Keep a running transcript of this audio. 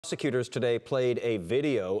Prosecutors today played a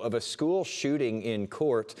video of a school shooting in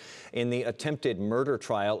court in the attempted murder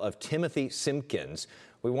trial of Timothy Simpkins.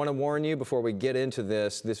 We want to warn you before we get into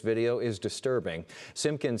this video is disturbing.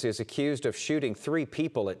 Simpkins is accused of shooting 3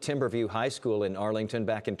 people at Timberview High School in Arlington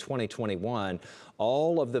back in 2021.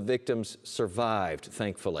 All of the victims survived,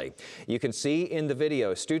 thankfully. You can see in the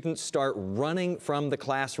video, students start running from the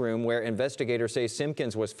classroom where investigators say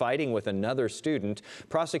Simpkins was fighting with another student.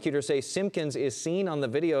 Prosecutors say Simpkins is seen on the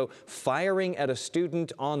video firing at a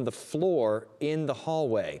student on the floor in the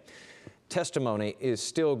hallway. Testimony is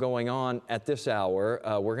still going on at this hour.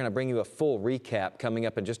 We're going to bring you a full recap coming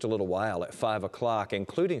up in just a little while at 5 o'clock,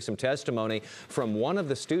 including some testimony from one of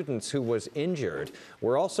the students who was injured.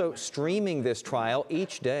 We're also streaming this trial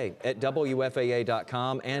each day at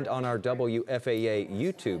WFAA.com and on our WFAA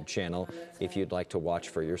YouTube channel if you'd like to watch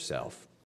for yourself.